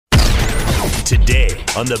Today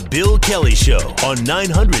on The Bill Kelly Show on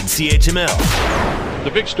 900 CHML. The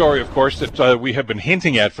big story, of course, that we have been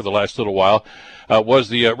hinting at for the last little while was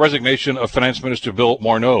the resignation of Finance Minister Bill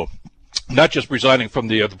Morneau. Not just resigning from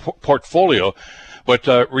the portfolio, but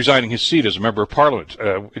resigning his seat as a member of Parliament,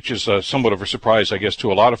 which is somewhat of a surprise, I guess, to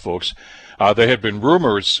a lot of folks. There had been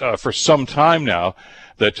rumors for some time now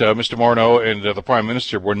that Mr. Morneau and the Prime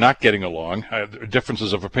Minister were not getting along.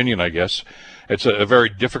 Differences of opinion, I guess. It's a very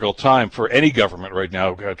difficult time for any government right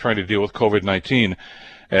now trying to deal with COVID-19.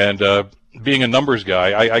 And being a numbers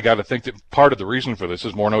guy, I got to think that part of the reason for this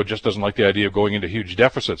is Morneau just doesn't like the idea of going into huge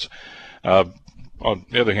deficits. On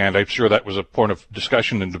the other hand, I'm sure that was a point of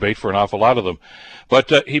discussion and debate for an awful lot of them.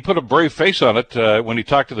 But he put a brave face on it when he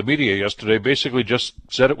talked to the media yesterday, basically just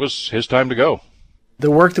said it was his time to go. The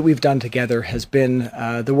work that we've done together has been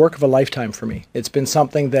the work of a lifetime for me. It's been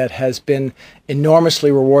something that has been enormously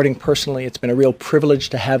rewarding personally. It's been a real privilege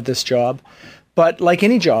to have this job. But like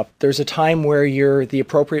any job, there's a time where you're the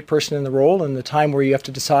appropriate person in the role and the time where you have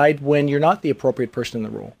to decide when you're not the appropriate person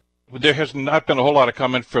in the role. There has not been a whole lot of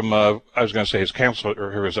comment from, I was going to say his counsel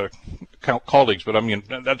or his colleagues, but I mean,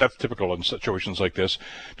 that's typical in situations like this,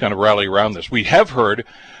 kind of rally around this. We have heard,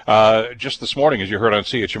 just this morning, as you heard on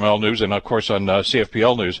CHML News and, of course, on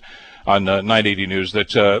CFPL News, on 980 News,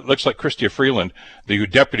 that looks like Chrystia Freeland, the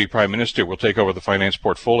Deputy Prime Minister, will take over the finance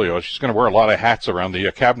portfolio. She's going to wear a lot of hats around the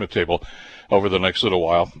cabinet table over the next little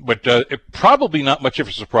while. But probably not much of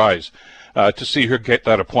a surprise to see her get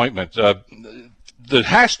that appointment. There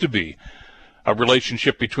has to be a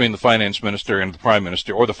relationship between the finance minister and the prime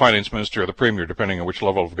minister, or the finance minister or the premier, depending on which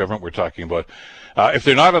level of government we're talking about. If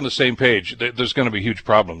they're not on the same page, there's going to be huge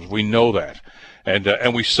problems. We know that,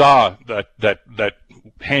 and we saw that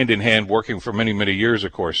hand in hand working for many, many years,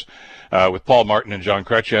 of course, with Paul Martin and John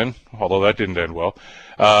Chrétien, although that didn't end well,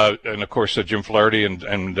 and of course Jim Flaherty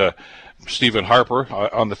and Stephen Harper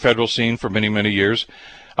on the federal scene for many, many years.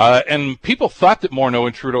 And people thought that Morneau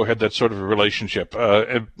and Trudeau had that sort of a relationship.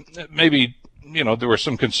 Maybe, there were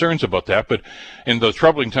some concerns about that, but in the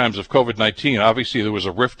troubling times of COVID-19, obviously there was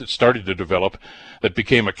a rift that started to develop that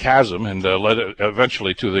became a chasm and led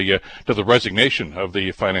eventually to the resignation of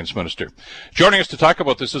the finance minister. Joining us to talk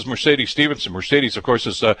about this is Mercedes Stephenson. Mercedes, of course,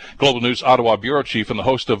 is Global News Ottawa bureau chief and the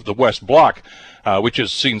host of The West Block, which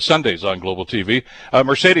is seen Sundays on Global TV.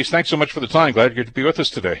 Mercedes, thanks so much for the time. Glad you could be with us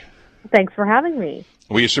today. Thanks for having me.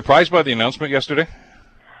 Were you surprised by the announcement yesterday?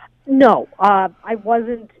 No, I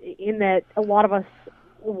wasn't, in that a lot of us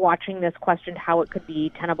watching this questioned how it could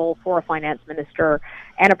be tenable for a finance minister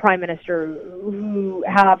and a prime minister who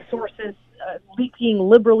have sources leaking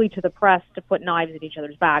liberally to the press to put knives in each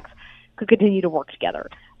other's backs could continue to work together.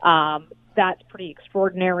 That's pretty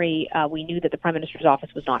extraordinary. We knew that the Prime Minister's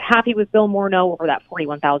office was not happy with Bill Morneau over that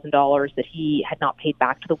 $41,000 that he had not paid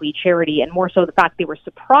back to the We Charity, and more so the fact they were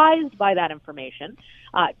surprised by that information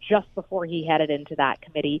just before he headed into that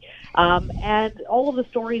committee. And all of the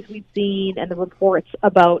stories we've seen and the reports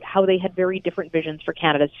about how they had very different visions for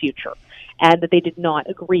Canada's future and that they did not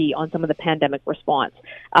agree on some of the pandemic response.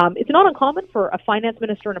 It's not uncommon for a finance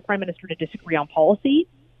minister and a prime minister to disagree on policy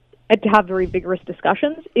and to have very vigorous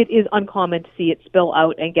discussions. It is uncommon to see it spill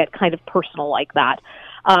out and get kind of personal like that.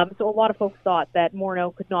 So a lot of folks thought that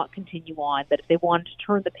Morneau could not continue on, that if they wanted to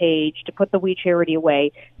turn the page, to put the We Charity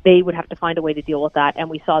away, they would have to find a way to deal with that. And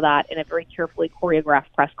we saw that in a very carefully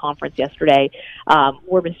choreographed press conference yesterday,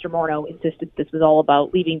 where Mr. Morneau insisted this was all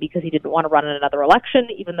about leaving because he didn't want to run in another election,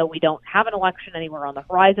 even though we don't have an election anywhere on the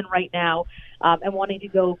horizon right now, and wanting to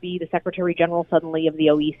go be the Secretary General suddenly of the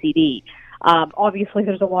OECD. Obviously,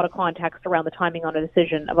 there's a lot of context around the timing on a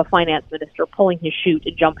decision of a finance minister pulling his chute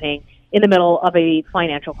and jumping in the middle of a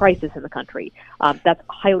financial crisis in the country. That's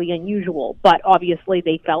highly unusual, but obviously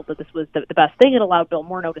they felt that this was the best thing. It allowed Bill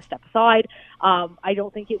Morneau to step aside. I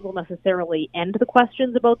don't think it will necessarily end the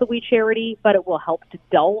questions about the We Charity, but it will help to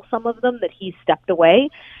dull some of them that he stepped away.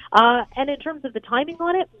 And in terms of the timing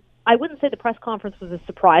on it, I wouldn't say the press conference was a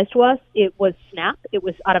surprise to us. It was snap. It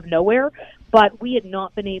was out of nowhere. But we had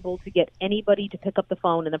not been able to get anybody to pick up the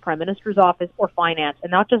phone in the Prime Minister's office or finance.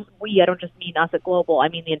 And not just we, I don't just mean us at Global. I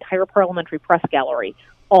mean the entire parliamentary press gallery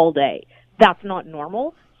all day. That's not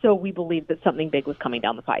normal. So we believed that something big was coming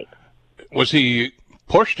down the pipe. Was he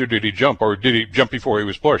pushed or did he jump? Or did he jump before he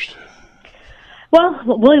was pushed?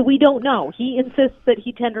 Well, we don't know. He insists that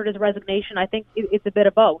he tendered his resignation. I think it's a bit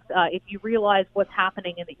of both. If you realize what's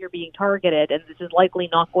happening and that you're being targeted, and this is likely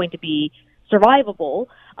not going to be survivable,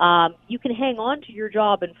 you can hang on to your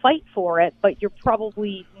job and fight for it, but you're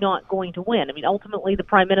probably not going to win. I mean, ultimately, the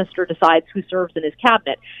Prime Minister decides who serves in his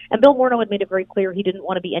cabinet. And Bill Morneau had made it very clear he didn't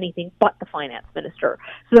want to be anything but the finance minister.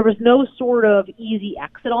 So there was no sort of easy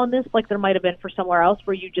exit on this, like there might have been for somewhere else,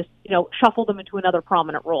 where you just, shuffle them into another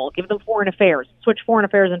prominent role, give them foreign affairs, switch foreign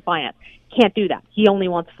affairs and finance. Can't do that. He only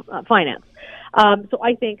wants finance. So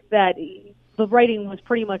I think that the writing was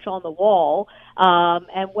pretty much on the wall,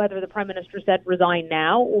 and whether the Prime Minister said resign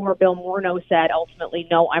now or Bill Morneau said ultimately,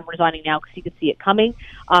 no, I'm resigning now because he could see it coming,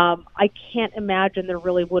 I can't imagine there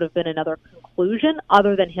really would have been another conclusion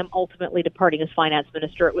other than him ultimately departing as finance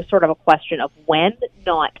minister. It was sort of a question of when,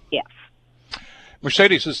 not if.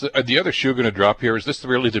 Mercedes, is the other shoe going to drop here? Is this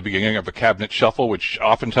really the beginning of a cabinet shuffle, which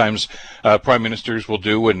oftentimes prime ministers will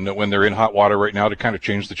do when they're in hot water right now to kind of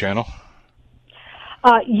change the channel?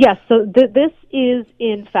 Yes, so this is,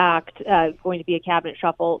 in fact, going to be a cabinet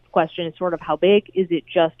shuffle. The question is sort of how big. Is it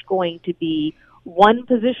just going to be one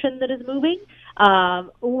position that is moving,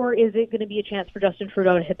 or is it going to be a chance for Justin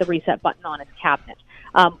Trudeau to hit the reset button on his cabinet?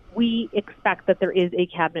 We expect that there is a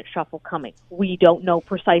cabinet shuffle coming. We don't know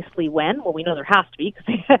precisely when. Well, we know there has to be,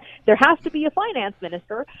 because there has to be a finance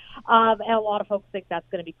minister, and a lot of folks think that's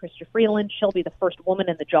going to be Chrystia Freeland. She'll be the first woman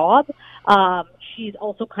in the job. She's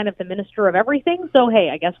also kind of the minister of everything, so hey,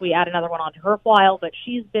 I guess we add another one onto her file, but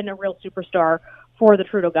she's been a real superstar for the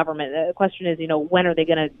Trudeau government. The question is, when are they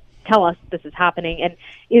going to tell us this is happening, and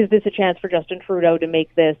is this a chance for Justin Trudeau to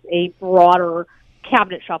make this a broader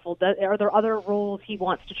cabinet shuffle? Are there other roles he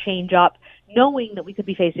wants to change up, knowing that we could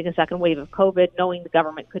be facing a second wave of COVID, knowing the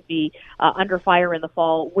government could be under fire in the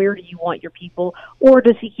fall? Where do you want your people? Or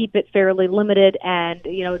does he keep it fairly limited and,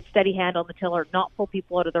 steady hand on the tiller, not pull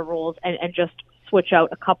people out of their roles and just switch out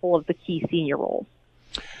a couple of the key senior roles?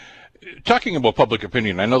 Talking about public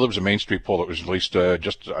opinion, I know there was a Main Street poll that was released I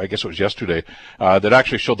guess it was yesterday, that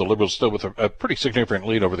actually showed the Liberals still with a pretty significant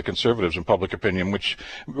lead over the Conservatives in public opinion, which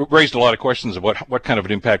raised a lot of questions about what kind of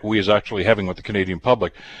an impact we is actually having with the Canadian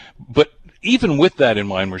public. But even with that in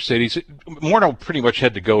mind, Mercedes, Morneau pretty much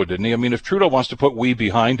had to go, didn't he? I mean, if Trudeau wants to put we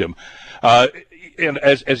behind him, and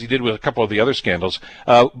as he did with a couple of the other scandals,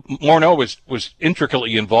 Morneau was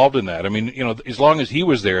intricately involved in that. I mean, as long as he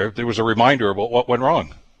was there was a reminder about what went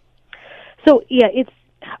wrong. So, yeah,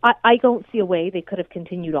 I don't see a way they could have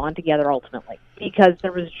continued on together ultimately, because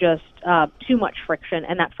there was just too much friction,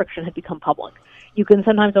 and that friction had become public. You can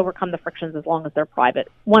sometimes overcome the frictions as long as they're private.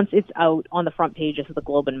 Once it's out on the front pages of the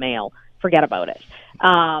Globe and Mail, forget about it.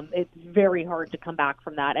 It's very hard to come back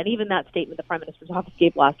from that. And even that statement the Prime Minister's office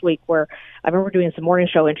gave last week, where I remember doing some morning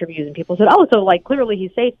show interviews and people said, so clearly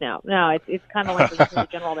he's safe now. No, it's kind of like the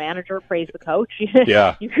general manager praise the coach.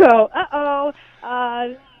 Yeah. You go,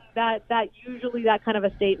 that usually that kind of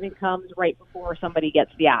a statement comes right before somebody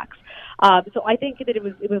gets the axe. So I think that it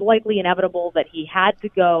was likely inevitable that he had to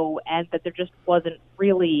go, and that there just wasn't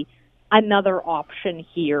really another option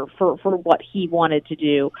here for what he wanted to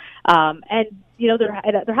do.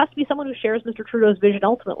 There has to be someone who shares Mr. Trudeau's vision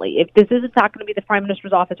ultimately. If this is in fact going to be the Prime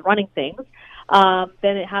Minister's office running things,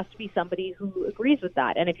 then it has to be somebody who agrees with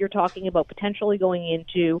that. And if you're talking about potentially going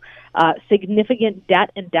into significant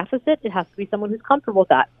debt and deficit, it has to be someone who's comfortable with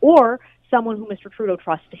that, or someone who Mr. Trudeau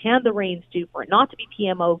trusts to hand the reins to, for it not to be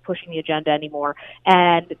PMO pushing the agenda anymore.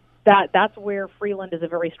 And that's where Freeland is a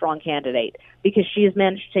very strong candidate, because she has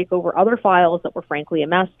managed to take over other files that were frankly a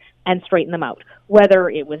mess and straighten them out. Whether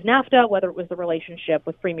it was NAFTA, whether it was the relationship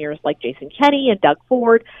with premiers like Jason Kenney and Doug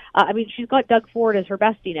Ford. She's got Doug Ford as her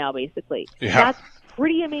bestie now, basically. Yeah. That's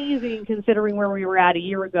pretty amazing considering where we were at a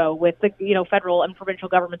year ago with the federal and provincial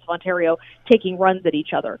governments of Ontario taking runs at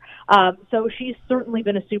each other. So she's certainly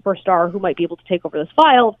been a superstar who might be able to take over this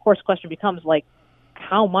file. Of course, the question becomes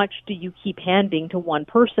how much do you keep handing to one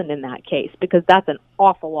person in that case? Because that's an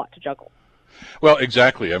awful lot to juggle. Well,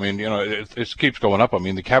 exactly. I mean, it keeps going up. I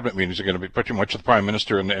mean, the cabinet meetings are going to be pretty much the Prime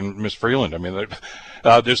Minister and Ms. Freeland. I mean,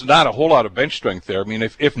 there's not a whole lot of bench strength there. I mean,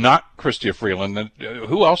 if not Chrystia Freeland, then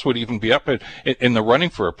who else would even be up in the running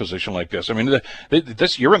for a position like this? I mean,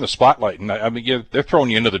 you're in the spotlight, and they're throwing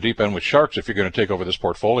you into the deep end with sharks if you're going to take over this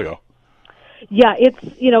portfolio. Yeah,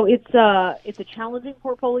 it's a challenging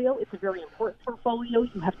portfolio. It's a very important portfolio.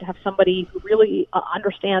 You have to have somebody who really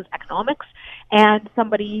understands economics, and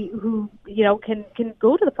somebody who can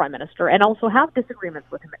go to the Prime Minister and also have disagreements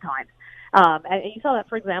with him at times. And you saw that,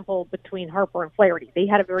 for example, between Harper and Flaherty. They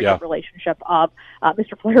had a very good relationship of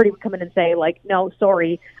Mr. Flaherty would come in and say, no,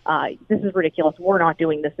 sorry, this is ridiculous. We're not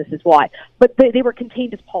doing this. This is why. But they were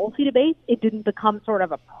contained as policy debates. It didn't become sort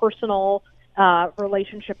of a personal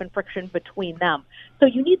relationship and friction between them. So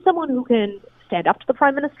you need someone who can stand up to the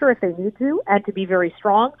Prime Minister if they need to and to be very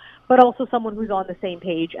strong, but also someone who's on the same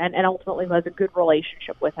page and ultimately who has a good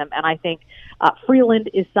relationship with him. And I think Freeland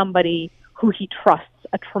is somebody who he trusts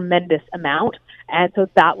a tremendous amount. And so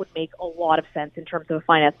that would make a lot of sense in terms of a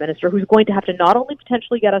finance minister who's going to have to not only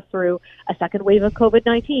potentially get us through a second wave of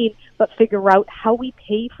COVID-19, but figure out how we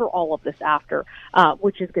pay for all of this after,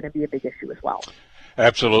 which is going to be a big issue as well.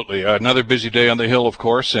 Absolutely. Another busy day on the Hill, of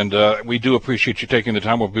course, and we do appreciate you taking the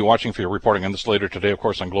time. We'll be watching for your reporting on this later today, of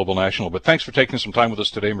course, on Global National. But thanks for taking some time with us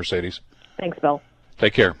today, Mercedes. Thanks, Bill.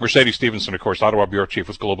 Take care. Mercedes Stephenson, of course, Ottawa Bureau Chief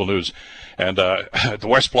with Global News. And the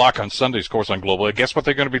West Block on Sundays, of course, on Global. Guess what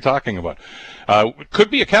they're going to be talking about? Could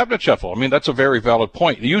be a cabinet shuffle. I mean, that's a very valid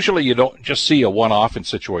point. Usually you don't just see a one-off in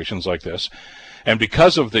situations like this. And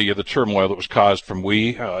because of the turmoil that was caused from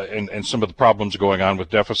and some of the problems going on with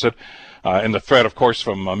deficit, and the threat, of course,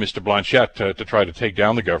 from Mr. Blanchette to try to take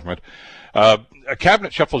down the government, a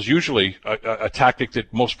cabinet shuffle is usually a tactic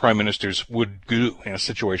that most prime ministers would do in a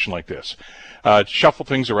situation like this. Shuffle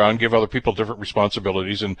things around, give other people different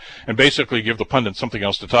responsibilities, and basically give the pundits something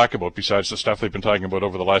else to talk about besides the stuff they've been talking about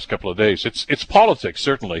over the last couple of days. It's politics,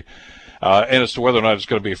 certainly. And as to whether or not it's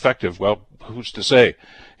going to be effective, well, who's to say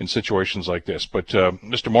in situations like this? But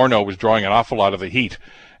Mr. Morneau was drawing an awful lot of the heat,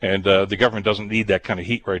 and the government doesn't need that kind of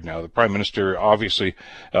heat right now. The Prime Minister, obviously,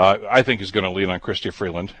 I think is going to lean on Chrystia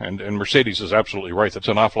Freeland, and Mercedes is absolutely right. That's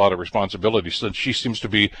an awful lot of responsibility, since she seems to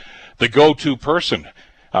be the go-to person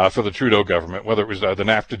for the Trudeau government, whether it was the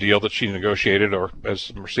NAFTA deal that she negotiated or,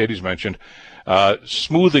 as Mercedes mentioned,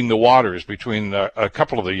 smoothing the waters between a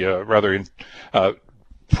couple of the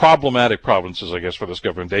problematic provinces, I guess, for this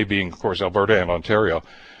government, they being, of course, Alberta and Ontario.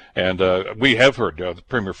 And we have heard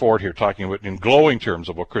Premier Ford here talking about in glowing terms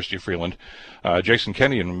about Chrystia Freeland. Jason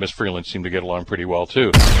Kenney and Ms. Freeland seem to get along pretty well,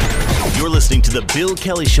 too. You're listening to the Bill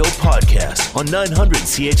Kelly Show podcast on 900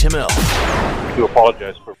 CHML. I do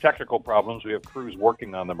apologize for technical problems. We have crews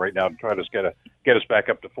working on them right now to try to get us back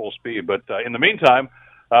up to full speed. But in the meantime,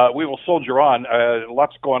 we will soldier on.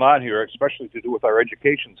 Lots going on here, especially to do with our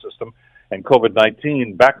education system and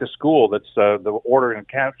COVID-19. Back to school, that's the order in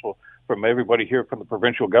council from everybody here from the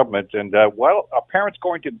provincial government. And, are parents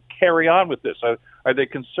going to carry on with this? Are they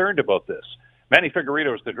concerned about this? Manny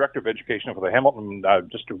Figueredo is the Director of Education for the Hamilton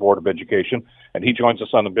District Board of Education, and he joins us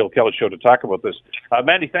on the Bill Kelly Show to talk about this.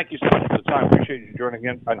 Manny, thank you so much for the time. Appreciate you joining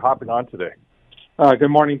in and hopping on today. Good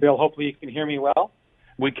morning, Bill. Hopefully you can hear me well.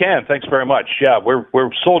 We can. Thanks very much. Yeah,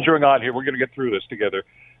 we're soldiering on here. We're going to get through this together,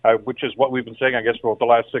 which is what we've been saying, I guess, for the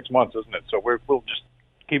last 6 months, isn't it? So we'll just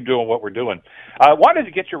keep doing what we're doing. I wanted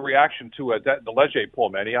to get your reaction to the Leger poll,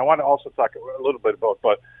 Manny. I want to also talk a little bit about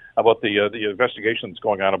the investigation that's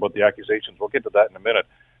going on, about the accusations. We'll get to that in a minute.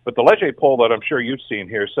 But the Leger poll that I'm sure you've seen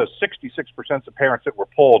here says 66% of parents that were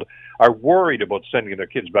polled are worried about sending their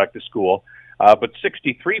kids back to school. But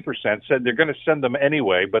 63% said they're going to send them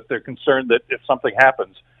anyway, but they're concerned that if something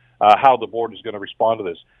happens, how the board is going to respond to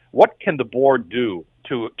this. What can the board do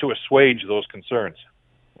to assuage those concerns?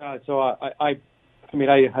 I mean,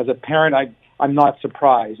 as a parent, I'm not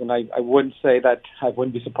surprised, and I wouldn't say that I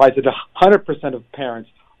wouldn't be surprised that 100% of parents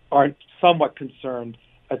aren't somewhat concerned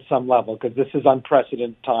at some level, because this is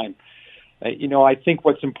unprecedented time. I think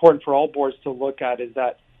what's important for all boards to look at is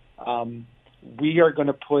that we are going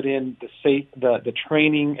to put in the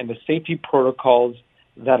training and the safety protocols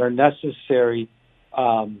that are necessary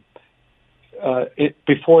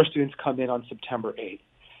before students come in on September 8th.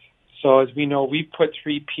 So as we know, we put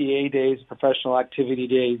 3 PA days, professional activity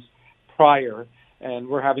days, prior, and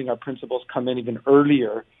we're having our principals come in even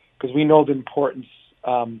earlier because we know the importance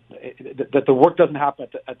that the work doesn't happen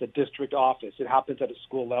at the district office. It happens at a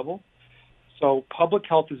school level. So public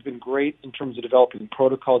health has been great in terms of developing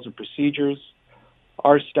protocols and procedures.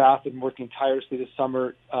 Our staff have been working tirelessly this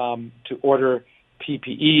summer to order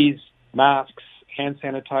PPEs, masks, hand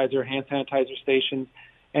sanitizer stations,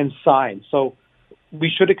 and signs. So we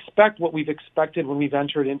should expect what we've expected when we've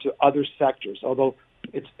entered into other sectors, although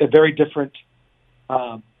it's a very different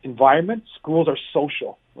environment. Schools are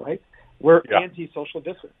social, right? We're anti-social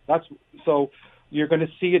distance. So you're going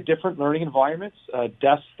to see a different learning environments,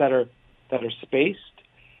 desks that are spaced.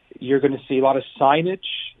 You're going to see a lot of signage.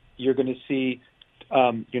 You're going to see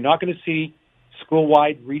you're not going to see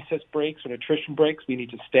school-wide recess breaks or nutrition breaks. We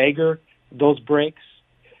need to stagger those breaks,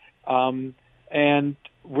 and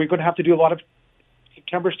we're going to have to do a lot of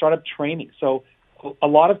September startup training. So a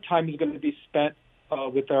lot of time is going to be spent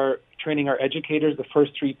with training our educators the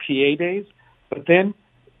first 3 PA days, but then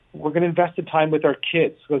we're going to invest the time with our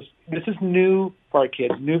kids because this is new for our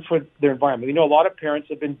kids, new for their environment. We know a lot of parents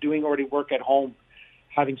have been doing already work at home,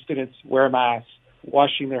 having students wear masks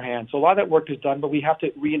washing their hands. So a lot of that work is done, but we have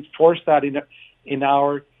to reinforce that in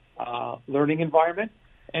our learning environment.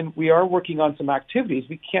 And we are working on some activities.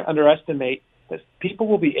 We can't underestimate that people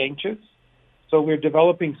will be anxious. So we're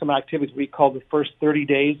developing some activities we call the first 30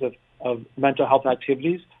 days of mental health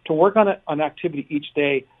activities to work on an activity each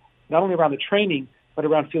day, not only around the training, but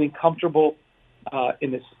around feeling comfortable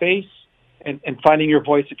in the space and finding your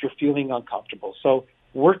voice if you're feeling uncomfortable. So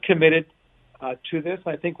we're committed to this.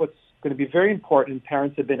 I think what's going to be very important, and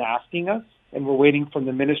parents have been asking us, and we're waiting from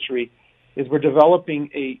the ministry, is we're developing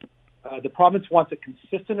the province wants a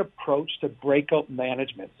consistent approach to breakout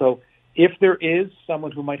management. So if there is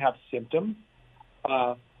someone who might have symptoms,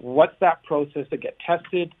 what's that process to get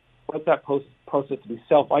tested? What's that process to be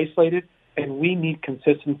self-isolated? And we need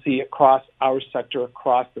consistency across our sector,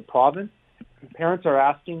 across the province. And parents are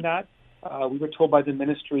asking that. We were told by the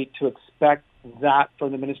ministry to expect that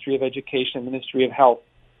from the Ministry of Education and Ministry of Health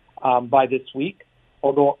by this week,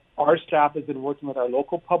 although our staff has been working with our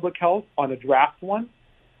local public health on a draft one,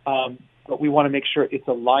 but we want to make sure it's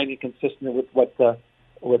aligned and consistent with what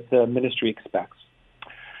the ministry expects.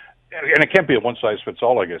 And it can't be a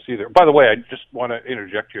one-size-fits-all, I guess, either. By the way, I just want to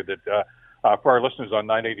interject here that for our listeners on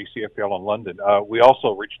 980 CFPL in London, we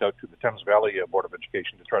also reached out to the Thames Valley Board of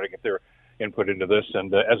Education to try to get their input into this,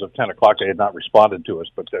 and as of 10 o'clock, they had not responded to us,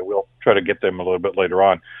 but we'll try to get them a little bit later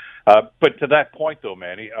on. But to that point, though,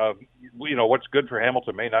 Manny, what's good for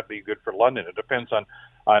Hamilton may not be good for London. It depends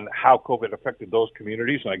on how COVID affected those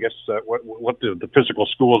communities, and I guess what the physical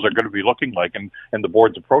schools are going to be looking like, and the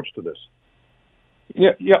board's approach to this.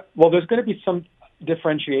 Yeah. Well, there's going to be some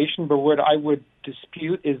differentiation, but what I would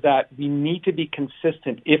dispute is that we need to be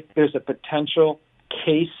consistent if there's a potential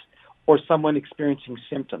case or someone experiencing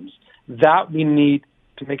symptoms. That we need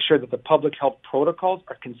to make sure that the public health protocols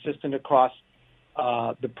are consistent across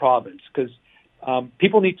the province, because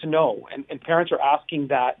people need to know, and parents are asking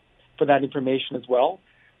for that information as well.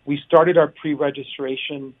 We started our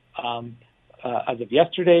pre-registration as of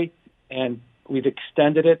yesterday, and we've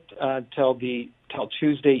extended it till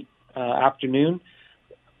Tuesday afternoon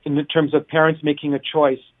in terms of parents making a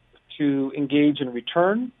choice to engage and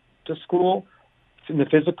return to school in the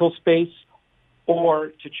physical space or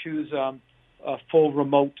to choose a full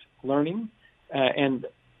remote learning, and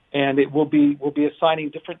we'll be assigning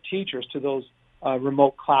different teachers to those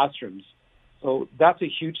remote classrooms. So that's a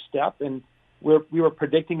huge step, and we were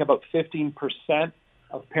predicting about 15%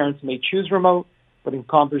 of parents may choose remote, but in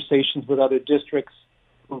conversations with other districts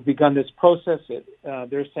who've begun this process,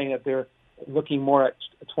 they're saying that they're looking more at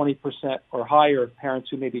 20% or higher of parents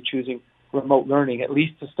who may be choosing remote learning, at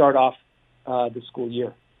least to start off the school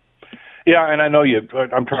year. Yeah, and I know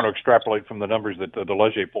I'm trying to extrapolate from the numbers that the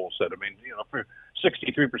Leger poll said. I mean, for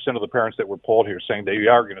 63% of the parents that were polled here saying they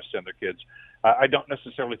are going to send their kids, I don't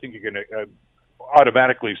necessarily think you're going to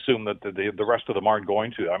automatically assume that the rest of them aren't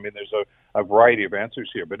going to. I mean, there's a variety of answers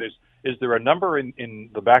here, but is there a number in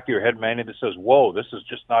the back of your head, Manny, that says, whoa, this is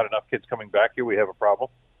just not enough kids coming back here, we have a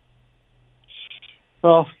problem?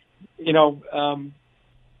 Well,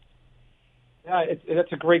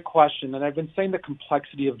 that's a great question, and I've been saying the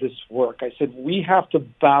complexity of this work. I said we have to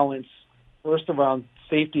balance, first around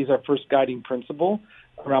safety is our first guiding principle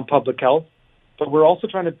around public health, but we're also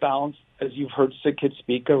trying to balance, as you've heard kids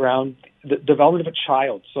speak, around the development of a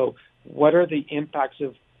child. So what are the impacts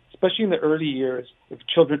of, especially in the early years, if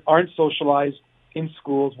children aren't socialized in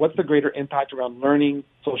schools, what's the greater impact around learning,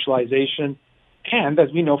 socialization, and, as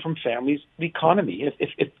we know from families, the economy.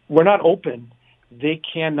 If we're not open, they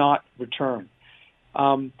cannot return.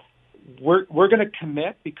 We're going to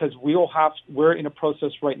commit because we're in a process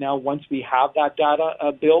right now. Once we have that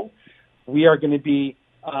data, Bill, we are going to be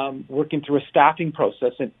working through a staffing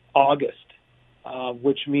process in August,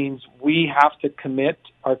 which means we have to commit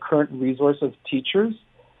our current resource of teachers.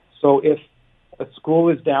 So if a school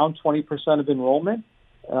is down 20% of enrollment,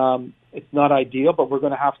 it's not ideal, but we're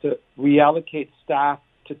going to have to reallocate staff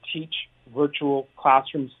to teach virtual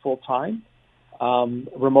classrooms full time,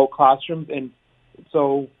 remote classrooms, and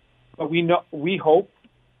so. But we hope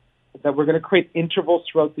that we're going to create intervals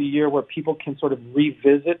throughout the year where people can sort of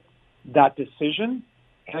revisit that decision.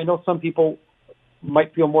 And I know some people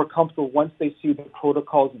might feel more comfortable once they see the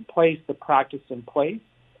protocols in place, the practice in place.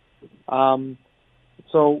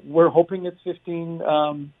 So we're hoping it's 15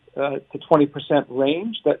 to 20%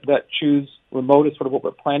 range that choose remote is sort of what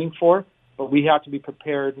we're planning for. But we have to be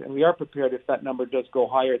prepared, and we are prepared if that number does go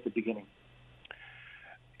higher at the beginning.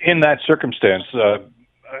 In that circumstance,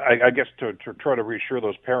 I guess to try to reassure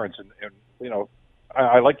those parents, and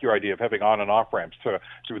I like your idea of having on and off ramps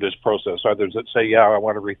through this process. Others that say, yeah, I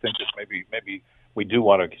want to rethink this. Maybe we do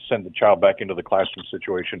want to send the child back into the classroom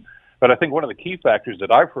situation. But I think one of the key factors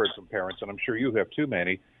that I've heard from parents, and I'm sure you have too,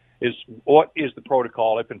 Manny, is what is the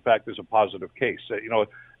protocol if, in fact, there's a positive case?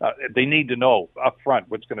 They need to know up front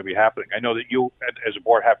what's going to be happening. I know that you, as a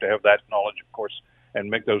board, have to have that knowledge, of course, and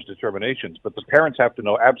make those determinations. But the parents have to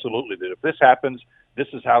know absolutely that if this happens, this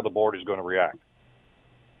is how the board is going to react.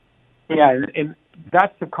 Yeah, and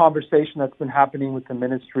that's the conversation that's been happening with the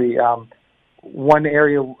ministry. One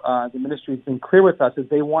area the ministry has been clear with us is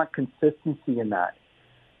they want consistency in that.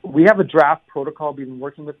 We have a draft protocol. We've been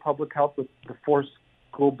working with public health with the 4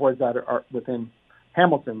 school boards that are within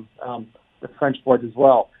Hamilton, the French boards as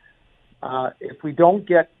well. If we don't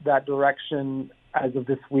get that direction as of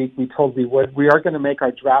this week, we told we would. We are going to make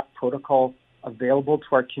our draft protocol available to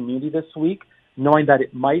our community this week, knowing that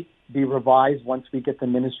it might be revised once we get the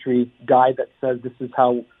ministry guide that says this is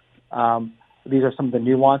how these are some of the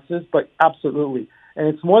nuances. But absolutely, and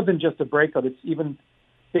it's more than just a breakout. It's even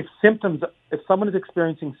if someone is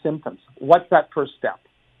experiencing symptoms, what's that first step?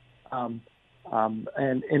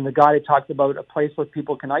 And in the guide, it talked about a place where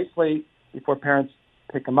people can isolate before parents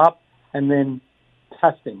pick them up, and then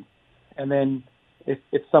testing. And then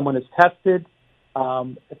if someone is tested,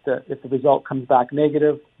 if the result comes back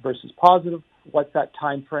negative versus positive, what's that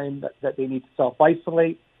time frame that they need to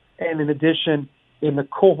self-isolate? And in addition, in the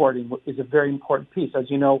cohorting is a very important piece. As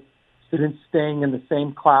you know, students staying in the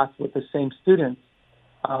same class with the same students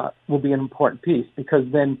will be an important piece, because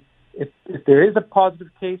then if there is a positive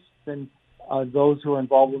case, then those who are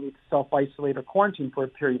involved will need to self-isolate or quarantine for a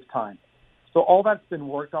period of time. So all that's been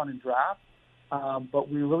worked on in draft,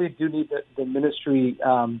 but we really do need the ministry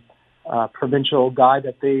provincial guide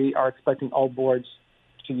that they are expecting all boards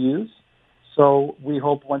to use. So we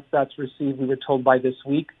hope once that's received, we were told by this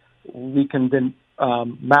week, we can then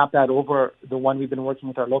map that over the one we've been working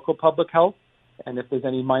with our local public health. And if there's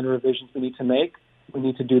any minor revisions we need to make, we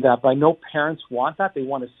need to do that. But I know parents want that. They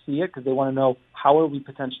want to see it because they want to know how are we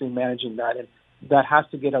potentially managing that. And that has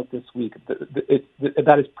to get out this week.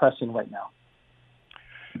 That is pressing right now.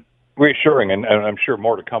 Reassuring, and I'm sure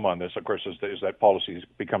more to come on this, of course, as that policy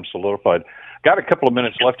becomes solidified. Got a couple of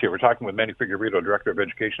minutes left here. We're talking with Manny Figueredo, Director of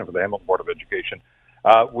Education for the Hamilton Board of Education.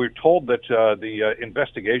 We're told that the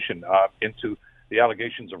investigation into the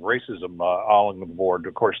allegations of racism on the board,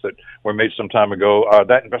 of course, that were made some time ago,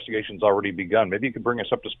 that investigation's already begun. Maybe you could bring us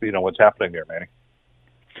up to speed on what's happening there,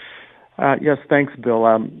 Manny. Yes, thanks, Bill.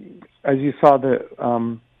 As you saw,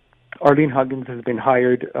 Arlene Huggins has been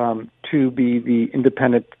hired to be the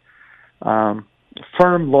independent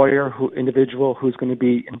firm lawyer individual who's going to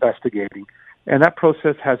be investigating. And that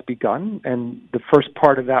process has begun, and the first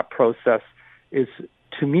part of that process is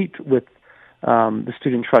to meet with the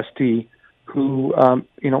student trustee who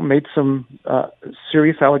made some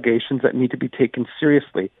serious allegations that need to be taken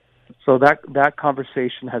seriously. So that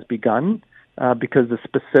conversation has begun because the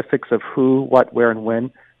specifics of who, what, where, and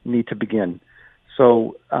when need to begin.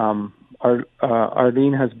 So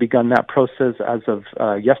Arlene has begun that process as of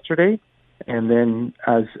yesterday, and then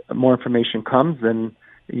as more information comes, then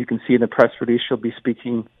you can see in the press release she'll be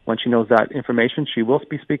speaking, when she knows that information, she will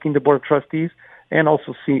be speaking to Board of Trustees and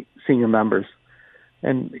also senior members.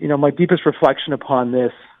 And, my deepest reflection upon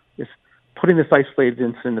this is putting this isolated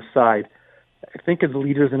incident aside. I think as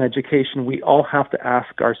leaders in education, we all have to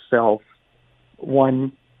ask ourselves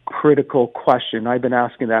one critical question. I've been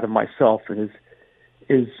asking that of myself,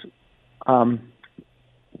 is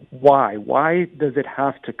why? Why does it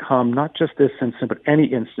have to come, not just this incident, but any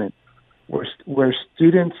incident where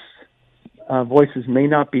students' voices may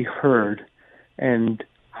not be heard? And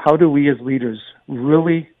how do we as leaders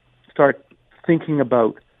really start thinking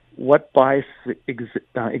about what bias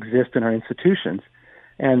exist in our institutions?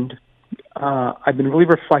 And I've been really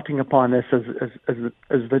reflecting upon this as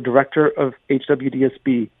the director of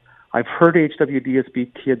HWDSB. I've heard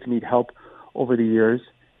HWDSB kids need help over the years,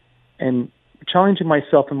 and challenging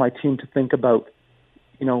myself and my team to think about,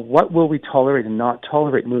 what will we tolerate and not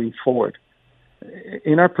tolerate moving forward?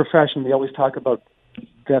 In our profession, we always talk about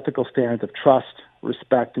the ethical standards of trust,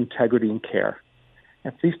 respect, integrity, and care.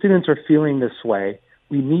 If these students are feeling this way,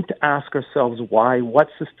 we need to ask ourselves why, what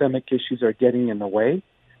systemic issues are getting in the way.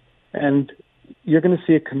 And you're going to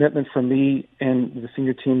see a commitment from me and the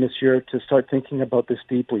senior team this year to start thinking about this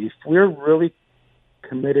deeply. If we're really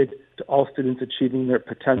committed to all students achieving their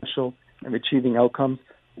potential and achieving outcomes,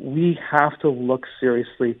 we have to look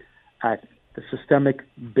seriously at the systemic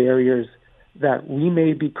barriers that we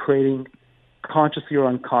may be creating consciously or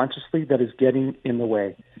unconsciously that is getting in the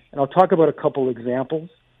way. And I'll talk about a couple examples.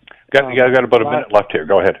 Got about a minute left here.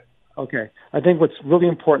 Go ahead. Okay. I think what's really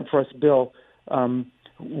important for us, Bill,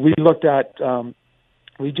 we looked at,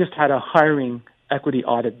 we just had a hiring equity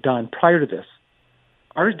audit done prior to this.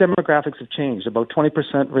 our demographics have changed. About 20%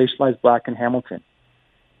 racialized Black in Hamilton.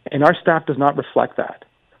 And our staff does not reflect that.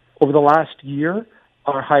 Over the last year,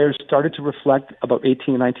 our hires started to reflect about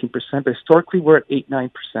 18 and 19%, but historically we're at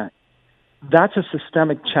 8-9%. That's a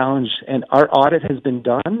systemic challenge, and our audit has been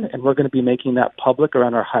done, and we're going to be making that public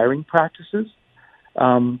around our hiring practices,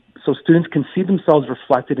 so students can see themselves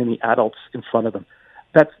reflected in the adults in front of them.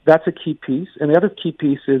 That's a key piece. And the other key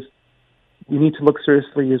piece is we need to look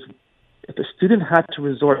seriously is if a student had to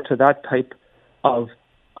resort to that type of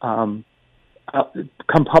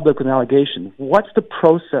come public with an allegation, what's the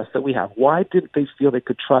process that we have? Why did they feel they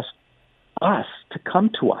could trust us to come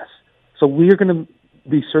to us? So we are going to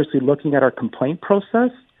be seriously looking at our complaint process,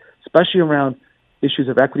 especially around issues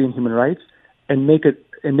of equity and human rights, and make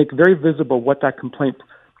very visible what that complaint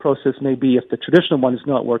process may be if the traditional one is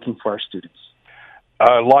not working for our students.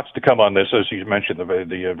 Lots to come on this, as you mentioned.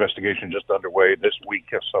 The investigation just underway this week,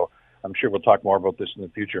 so I'm sure we'll talk more about this in the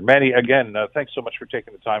future. Manny, again, thanks so much for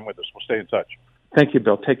taking the time with us. We'll stay in touch. Thank you,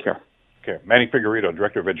 Bill. Take care. Okay, Manny Figueredo,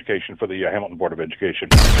 Director of Education for the Hamilton Board of Education.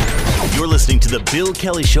 You're listening to the Bill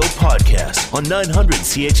Kelly Show podcast on 900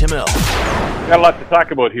 CHML. Got a lot to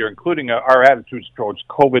talk about here, including our attitudes towards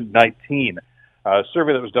COVID-19. A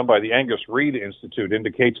survey that was done by the Angus Reid Institute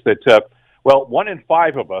indicates that, 1 in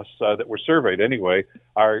 5 of us that were surveyed anyway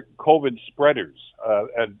are COVID spreaders.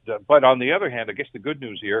 But on the other hand, I guess the good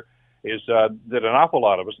news here is that an awful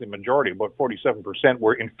lot of us, the majority, about 47%,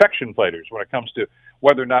 were infection fighters when it comes to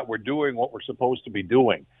whether or not we're doing what we're supposed to be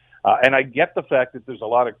doing. And I get the fact that there's a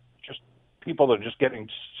lot of just people that are just getting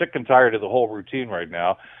sick and tired of the whole routine right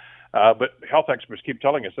now. But health experts keep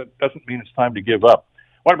telling us that doesn't mean it's time to give up.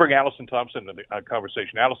 I want to bring Alison Thompson into the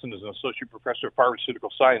conversation. Alison is an associate professor of pharmaceutical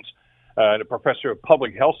science and a professor of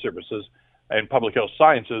public health services and public health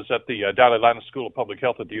sciences at the Dalai Lama School of Public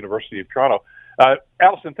Health at the University of Toronto.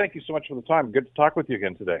 Alison, thank you so much for the time. Good to talk with you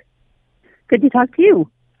again today. Good to talk to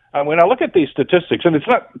you. When I look at these statistics, and it's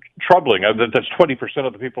not troubling that's 20%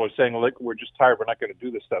 of the people are saying, like, we're just tired, we're not going to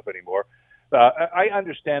do this stuff anymore. I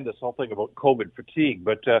understand this whole thing about COVID fatigue,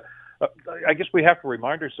 but I guess we have to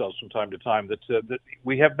remind ourselves from time to time that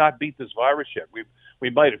we have not beat this virus yet. We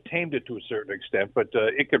might have tamed it to a certain extent, but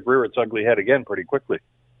it could rear its ugly head again pretty quickly.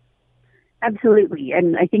 Absolutely,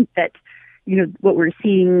 and I think that what we're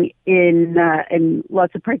seeing in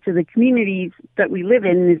lots of parts of the communities that we live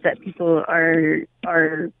in is that people are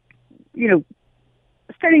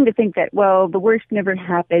starting to think that, well, the worst never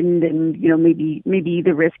happened, and maybe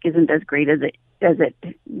the risk isn't as great as it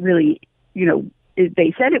really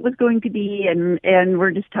they said it was going to be, and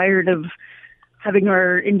we're just tired of having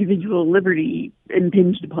our individual liberty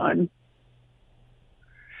impinged upon.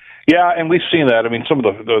 Yeah, and we've seen that. I mean, some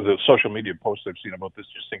of the social media posts I've seen about this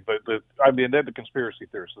just think they're the conspiracy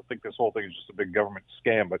theorists. I think this whole thing is just a big government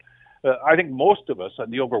scam. But I think most of us,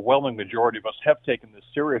 and the overwhelming majority of us, have taken this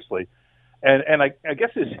seriously. And I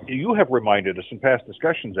guess as you have reminded us in past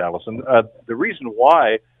discussions, Alison, the reason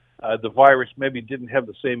why the virus maybe didn't have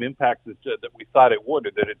the same impact that we thought it would,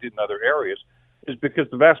 or that it did in other areas, is because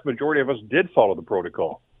the vast majority of us did follow the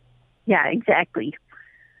protocol. Yeah, exactly.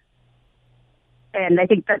 And I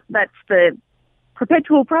think that's the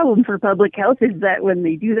perpetual problem for public health, is that when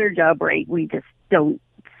they do their job right, we just don't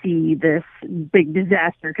see this big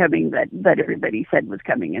disaster coming that everybody said was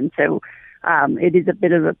coming. And so it is a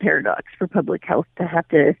bit of a paradox for public health to have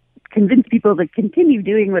to convince people to continue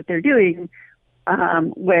doing what they're doing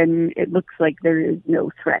when it looks like there is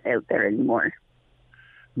no threat out there anymore.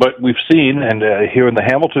 But we've seen, and here in the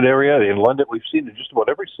Hamilton area, in London, we've seen in just about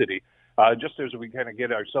every city, just as we kind of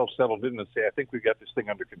get ourselves settled in and say, I think we've got this thing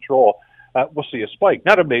under control, we'll see a spike.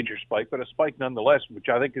 Not a major spike, but a spike nonetheless, which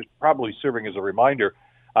I think is probably serving as a reminder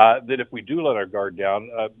that if we do let our guard down,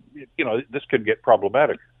 this could get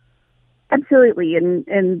problematic. Absolutely,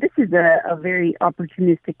 and this is a very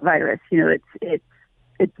opportunistic virus.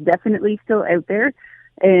 It's definitely still out there.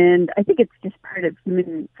 And I think it's just part of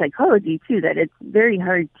human psychology, too, that it's very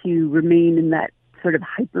hard to remain in that sort of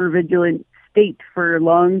hyper-vigilant state for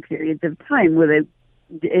long periods of time without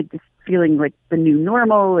it just feeling like the new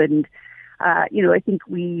normal. And, I think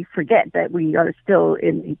we forget that we are still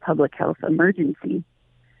in a public health emergency.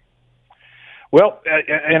 Well,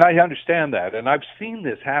 and I understand that. And I've seen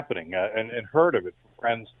this happening and heard of it from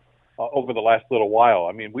friends over the last little while.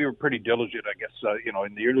 I mean, we were pretty diligent, I guess, in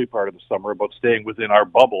the early part of the summer about staying within our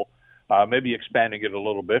bubble, maybe expanding it a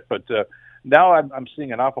little bit. But now I'm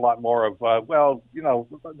seeing an awful lot more of,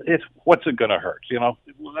 what's it going to hurt?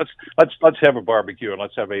 Let's have a barbecue and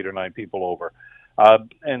let's have 8 or 9 people over.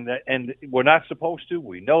 And we're not supposed to.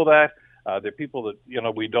 We know that. They're people that,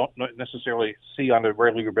 we don't necessarily see on a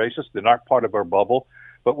regular basis. They're not part of our bubble.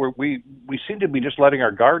 but we seem to be just letting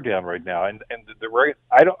our guard down right now. And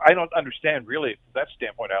I don't understand really from that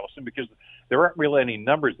standpoint, Allison, because there aren't really any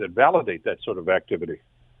numbers that validate that sort of activity.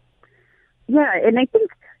 Yeah, and I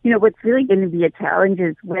think, what's really going to be a challenge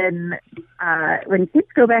is when kids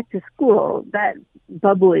go back to school, that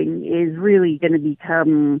bubbling is really going to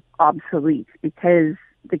become obsolete because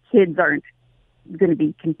the kids aren't going to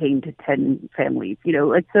be contained to 10 families,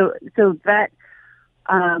 so that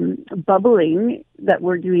bubbling that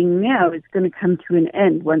we're doing now is going to come to an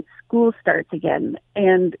end once school starts again.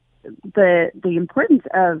 And the importance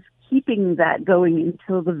of keeping that going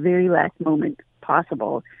until the very last moment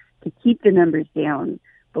possible to keep the numbers down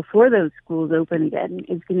before those schools open again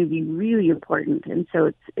is going to be really important. And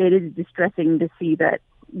so it is distressing to see that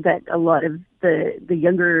a lot of the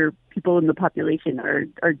younger people in the population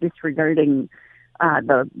are disregarding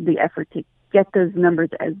the effort to get those numbers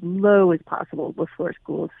as low as possible before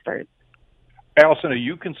school starts. Allison, are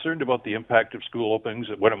you concerned about the impact of school openings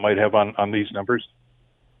and what it might have on these numbers?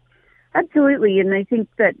 Absolutely, and I think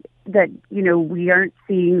that we aren't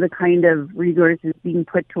seeing the kind of resources being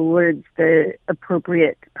put towards the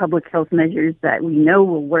appropriate public health measures that we know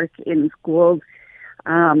will work in schools.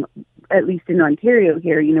 At least in Ontario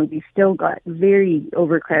here, we've still got very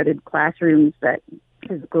overcrowded classrooms that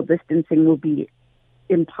physical distancing will be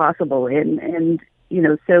impossible in, and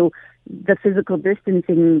so the physical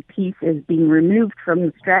distancing piece is being removed from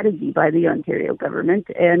the strategy by the Ontario government,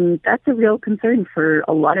 and that's a real concern for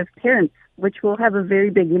a lot of parents, which will have a very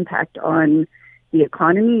big impact on the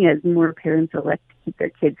economy as more parents elect to keep their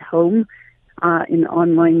kids home in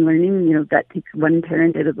online learning. That takes one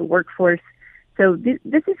parent out of the workforce. So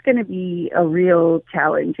this is going to be a real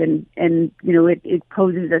challenge, and it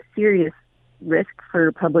poses a serious risk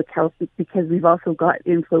for public health because we've also got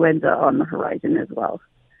influenza on the horizon as well.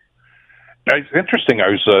 It's interesting. I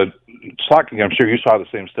was talking, I'm sure you saw the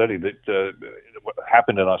same study that what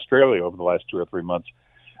happened in Australia over the last 2 or 3 months.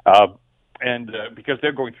 And because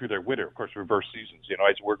they're going through their winter, of course, reverse seasons.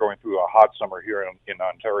 As we're going through a hot summer here in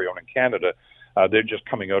Ontario and in Canada, they're just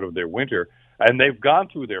coming out of their winter. And they've gone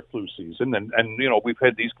through their flu season. And we've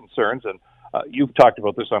had these concerns. And you've talked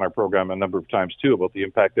about this on our program a number of times, too, about the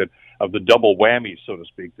impact of the double whammy, so to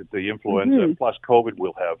speak, that the influenza plus COVID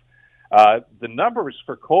will have. The numbers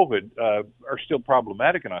for COVID are still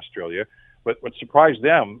problematic in Australia, but what surprised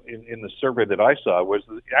them in the survey that I saw was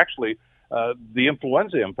that actually the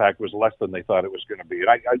influenza impact was less than they thought it was going to be.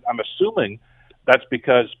 And I'm assuming that's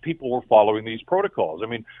because people were following these protocols. I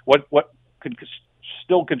mean, what could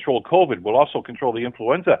still control COVID will also control the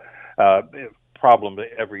influenza problem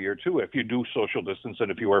every year, too. If you do social distance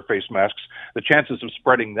and if you wear face masks, the chances of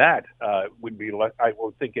spreading that would be less, I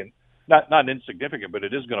would think, not insignificant, but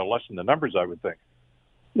it is going to lessen the numbers, I would think.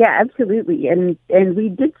 Yeah, absolutely. And we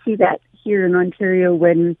did see that here in Ontario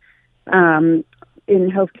when in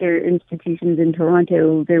healthcare institutions in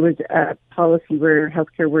Toronto, there was a policy where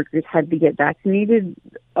healthcare workers had to get vaccinated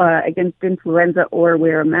against influenza or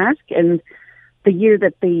wear a mask. And the year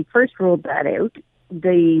that they first rolled that out,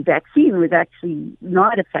 the vaccine was actually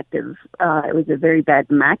not effective. It was a very bad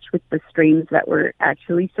match with the strains that were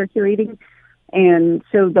actually circulating. And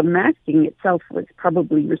so the masking itself was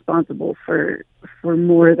probably responsible for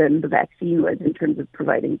more than the vaccine was in terms of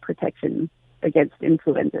providing protection against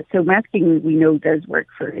influenza. So masking, we know, does work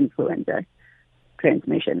for influenza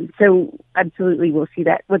transmission. So absolutely, we'll see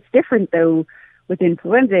that. What's different, though, with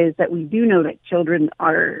influenza is that we do know that children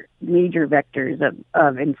are major vectors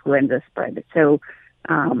of influenza spread. So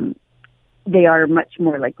they are much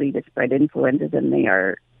more likely to spread influenza than they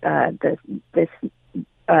are this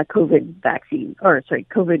COVID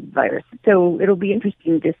virus. So it'll be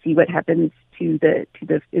interesting to see what happens to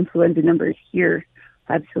the influenza numbers here.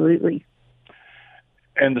 Absolutely.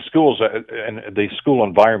 And the schools and the school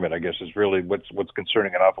environment, I guess, is really what's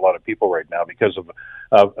concerning an awful lot of people right now because of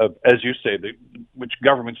as you say, which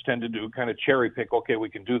governments tend to do, kind of cherry pick. Okay, we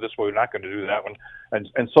can do this, but we're not going to do that one.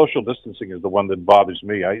 And social distancing is the one that bothers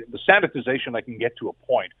me. The sanitization, I can get to a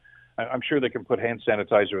point. I'm sure they can put hand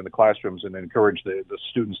sanitizer in the classrooms and encourage the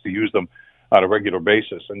students to use them on a regular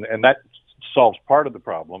basis, and that solves part of the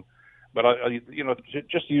problem. But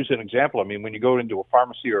just to use an example, I mean, when you go into a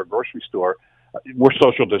pharmacy or a grocery store, we're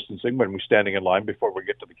social distancing when we're standing in line before we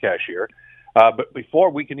get to the cashier. But before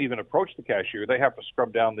we can even approach the cashier, they have to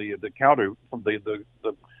scrub down the counter from the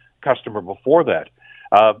customer before that.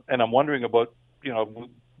 And I'm wondering about,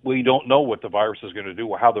 we don't know what the virus is going to do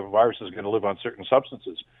or how the virus is going to live on certain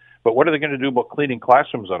substances. But what are they going to do about cleaning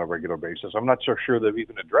classrooms on a regular basis? I'm not so sure they've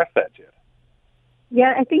even addressed that yet.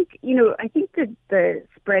 Yeah, I think that the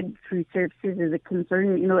spread through surfaces is a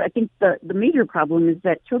concern. I think the major problem is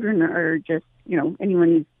that children are just, anyone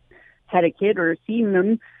who's had a kid or seen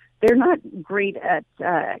them, they're not great at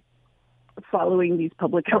following these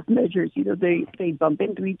public health measures. They bump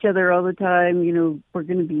into each other all the time. We're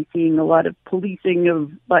going to be seeing a lot of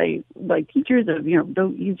policing by teachers of,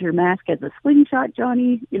 don't use your mask as a slingshot,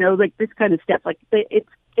 Johnny. Like this kind of stuff. Like it's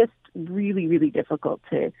just really, really difficult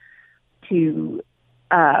to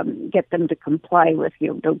get them to comply with,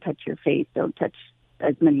 don't touch your face, don't touch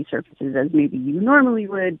as many surfaces as maybe you normally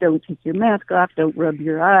would, don't take your mask off, don't rub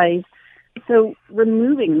your eyes. So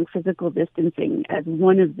removing physical distancing as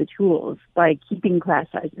one of the tools by keeping class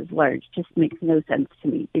sizes large just makes no sense to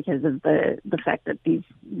me because of the fact that these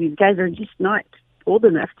guys are just not old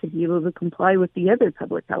enough to be able to comply with the other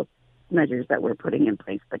public health measures that we're putting in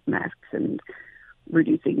place, like masks and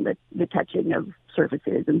reducing the touching of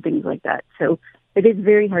surfaces and things like that. So it is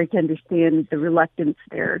very hard to understand the reluctance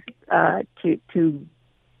there to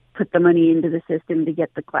put the money into the system to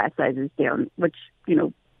get the class sizes down, which,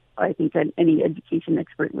 I think that any education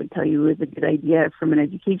expert would tell you is a good idea from an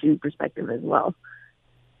education perspective as well.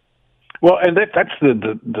 Well, and that's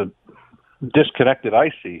the disconnect that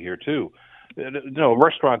I see here, too.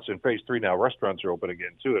 Restaurants in phase 3 now, restaurants are open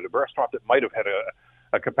again, too. And a restaurant that might have had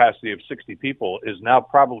a capacity of 60 people is now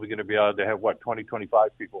probably going to be able to have, 20,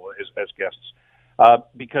 25 people as guests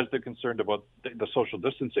because they're concerned about the social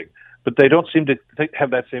distancing. But they don't seem to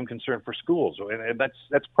have that same concern for schools. And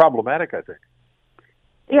that's problematic, I think.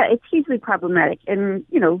 Yeah, it's hugely problematic. And,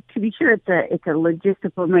 to be sure, it's a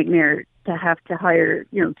logistical nightmare to have to hire,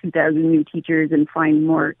 2,000 new teachers and find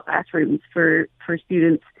more classrooms for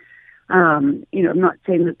students. I'm not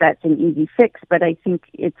saying that that's an easy fix, but I think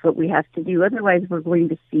it's what we have to do. Otherwise, we're going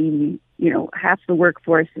to see, half the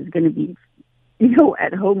workforce is going to be,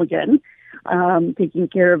 at home again, taking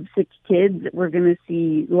care of sick kids. We're going to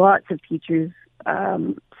see lots of teachers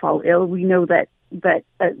fall ill. We know that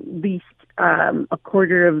at least a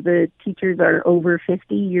quarter of the teachers are over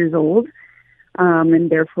 50 years old and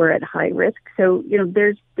therefore at high risk. So,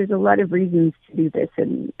 there's a lot of reasons to do this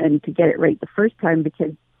and to get it right the first time,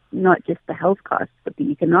 because not just the health costs, but the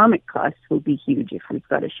economic costs will be huge if we've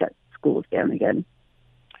got to shut schools down again.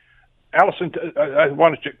 Allison, I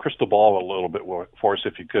wanted to crystal ball a little bit for us,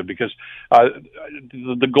 if you could, because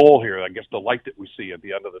the goal here, I guess the light that we see at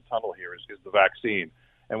the end of the tunnel here is the vaccine.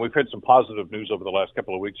 And we've had some positive news over the last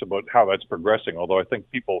couple of weeks about how that's progressing, although I think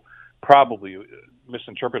people probably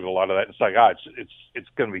misinterpreted a lot of that and say, it's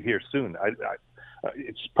going to be here soon.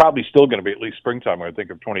 It's probably still going to be at least springtime, I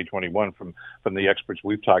think, of 2021 from the experts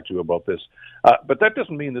we've talked to about this. But that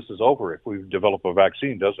doesn't mean this is over if we develop a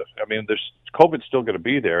vaccine, does it? I mean, COVID's still going to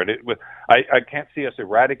be there, and I can't see us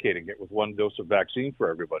eradicating it with one dose of vaccine for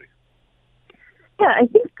everybody. Yeah,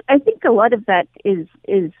 I think a lot of that is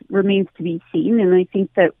remains to be seen, and I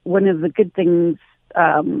think that one of the good things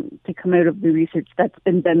to come out of the research that's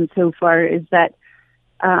been done so far is that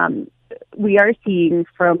we are seeing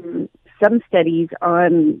from some studies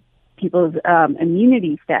on people's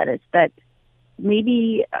immunity status that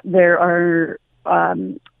maybe there are,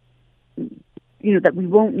 that we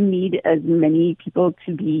won't need as many people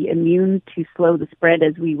to be immune to slow the spread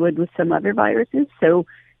as we would with some other viruses. So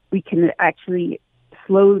we can actually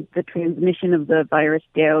slow the transmission of the virus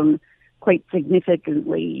down quite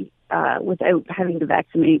significantly without having to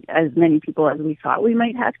vaccinate as many people as we thought we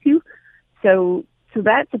might have to. So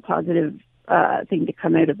that's a positive thing to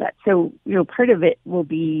come out of that. So, part of it will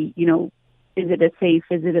be, is it a safe,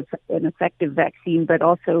 is it an effective vaccine, but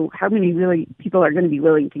also how many really people are going to be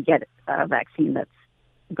willing to get a vaccine that's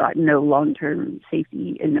got no long-term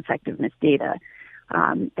safety and effectiveness data.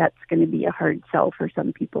 That's going to be a hard sell for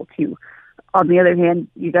some people too. On the other hand,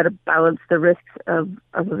 you got to balance the risks of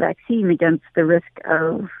a vaccine against the risk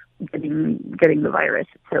of getting the virus.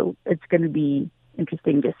 So it's going to be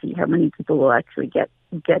interesting to see how many people will actually get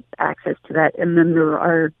access to that. And then there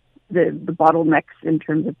are the bottlenecks in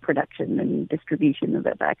terms of production and distribution of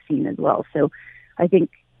that vaccine as well. So I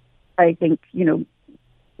think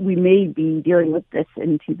we may be dealing with this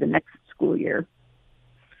into the next school year.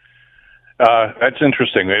 That's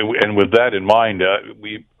interesting. And with that in mind,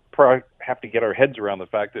 we probably have to get our heads around the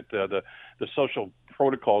fact that the social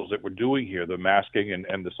protocols that we're doing here, the masking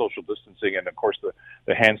and the social distancing and, of course,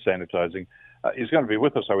 the hand sanitizing, is going to be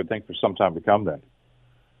with us, I would think, for some time to come then.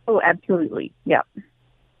 Oh, absolutely. Yeah.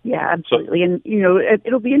 Yeah, absolutely. And,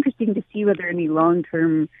 it'll be interesting to see whether any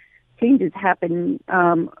long-term changes happen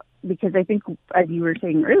because I think, as you were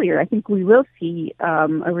saying earlier, I think we will see a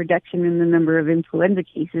reduction in the number of influenza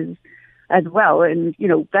cases as well. And,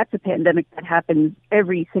 that's a pandemic that happens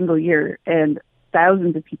every single year. And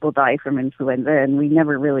thousands of people die from influenza, and we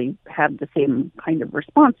never really have the same kind of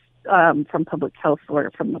response from public health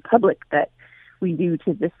or from the public that we do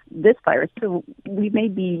to this virus. So we may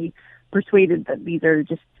be persuaded that these are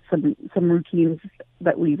just some routines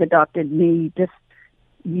that we've adopted may just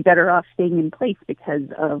be better off staying in place because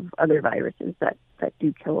of other viruses that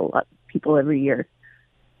do kill a lot of people every year.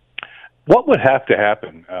 What would have to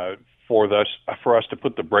happen for us to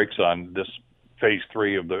put the brakes on this phase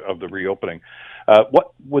 3 of the reopening?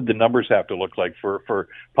 What would the numbers have to look like for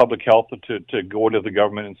public health to go to the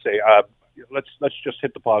government and say, let's just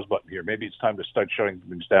hit the pause button here. Maybe it's time to start shutting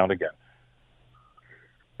things down again.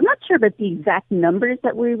 I'm not sure about the exact numbers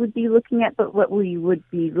that we would be looking at, but what we would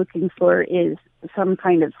be looking for is some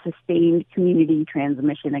kind of sustained community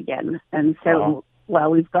transmission again. And so while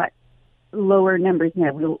we've got lower numbers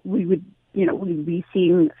now, we'd be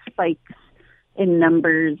seeing spikes in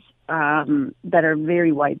numbers that are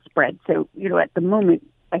very widespread. So, at the moment,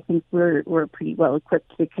 I think we're pretty well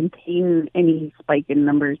equipped to contain any spike in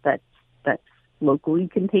numbers that's locally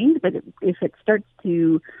contained. But if it starts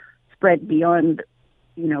to spread beyond,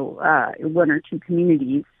 one or two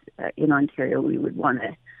communities in Ontario, we would want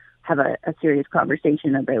to have a serious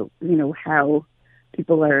conversation about, how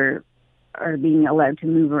people are being allowed to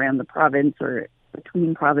move around the province or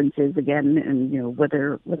between provinces again, and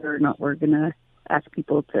whether or not we're going to ask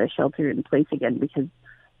people to shelter in place again, because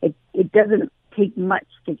it doesn't take much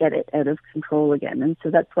to get it out of control again. And so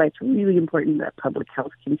that's why it's really important that public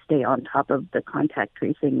health can stay on top of the contact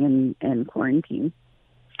tracing and quarantine.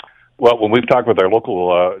 Well, when we've talked with our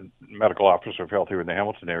local medical officer of health here in the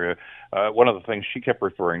Hamilton area, one of the things she kept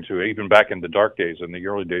referring to, even back in the dark days, in the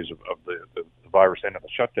early days of the virus and of the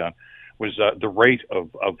shutdown, was the rate of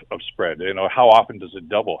spread. How often does it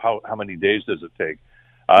double? How many days does it take?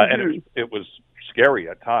 And it was scary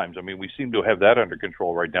at times. I mean, we seem to have that under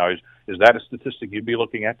control right now. Is that a statistic you'd be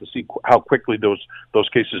looking at to see how quickly those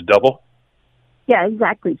cases double? Yeah,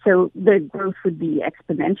 exactly. So the growth would be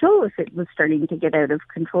exponential if it was starting to get out of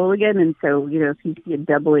control again. And so, if you see it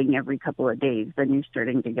doubling every couple of days, then you're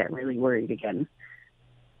starting to get really worried again.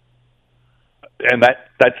 And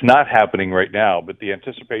that's not happening right now. But the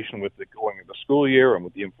anticipation with the going of the school year and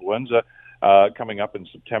with the influenza coming up in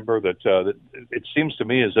September, that it seems to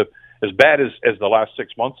me as bad as the last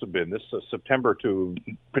 6 months have been, this September to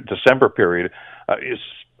December period is,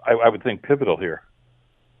 I would think, pivotal here.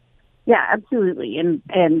 Yeah, absolutely. And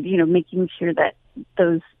making sure that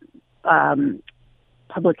those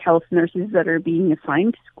public health nurses that are being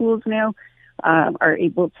assigned to schools now are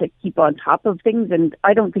able to keep on top of things. And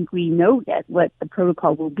I don't think we know yet what the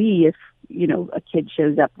protocol will be if, a kid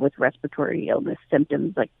shows up with respiratory illness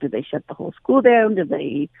symptoms. Like, do they shut the whole school down? Do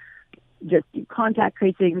they just do contact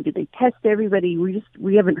tracing? Do they test everybody?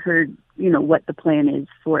 We haven't heard, what the plan is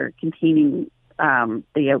for containing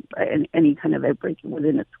any kind of outbreak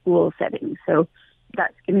within a school setting. So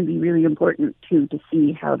that's going to be really important too, to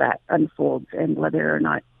see how that unfolds and whether or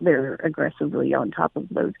not they're aggressively on top of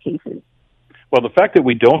those cases. Well, the fact that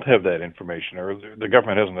we don't have that information, or the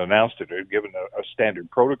government hasn't announced it or given a standard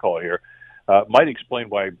protocol here, might explain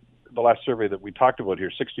why the last survey that we talked about here,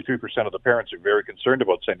 63% of the parents are very concerned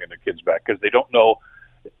about sending their kids back because they don't know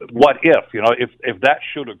what if that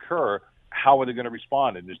should occur, how are they going to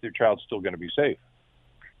respond, and is their child still going to be safe?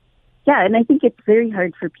 Yeah, and I think it's very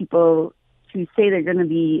hard for people to say they're going to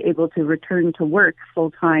be able to return to work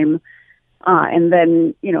full time, and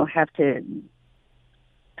then have to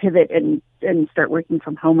pivot and start working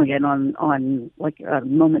from home again on like a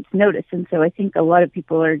moment's notice. And so I think a lot of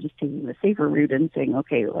people are just taking the safer route and saying,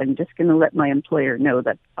 okay, well, I'm just going to let my employer know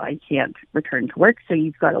that I can't return to work. So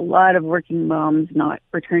you've got a lot of working moms not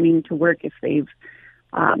returning to work if they've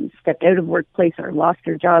stepped out of workplace or lost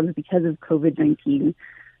their jobs because of COVID-19.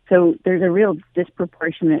 So there's a real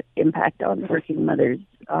disproportionate impact on working mothers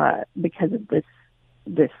because of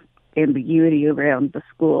this ambiguity around the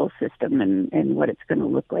school system and what it's going to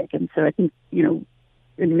look like. And so I think, in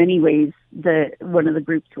many ways, one of the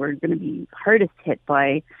groups who are going to be hardest hit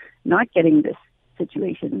by not getting this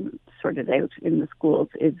situation sorted out in the schools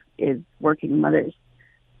is working mothers.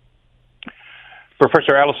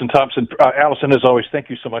 Professor Alison Thompson. Alison, as always, thank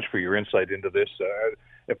you so much for your insight into this.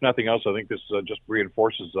 If nothing else, I think this just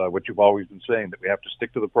reinforces what you've always been saying, that we have to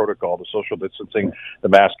stick to the protocol, the social distancing, the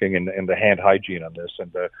masking, and the hand hygiene on this.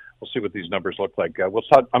 And we'll see what these numbers look like.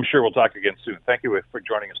 I'm sure we'll talk again soon. Thank you for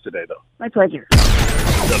joining us today, though. My pleasure.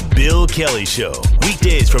 The Bill Kelly Show,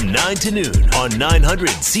 weekdays from 9 to noon on 900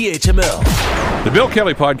 CHML. The Bill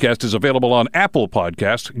Kelly Podcast is available on Apple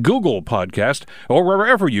Podcast, Google Podcast, or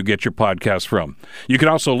wherever you get your podcasts from. You can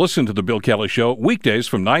also listen to The Bill Kelly Show weekdays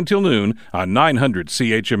from 9 till noon on 900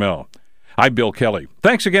 CHML. I'm Bill Kelly.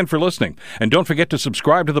 Thanks again for listening. And don't forget to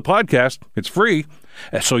subscribe to the podcast. It's free,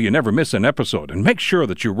 so you never miss an episode. And make sure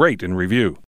that you rate and review.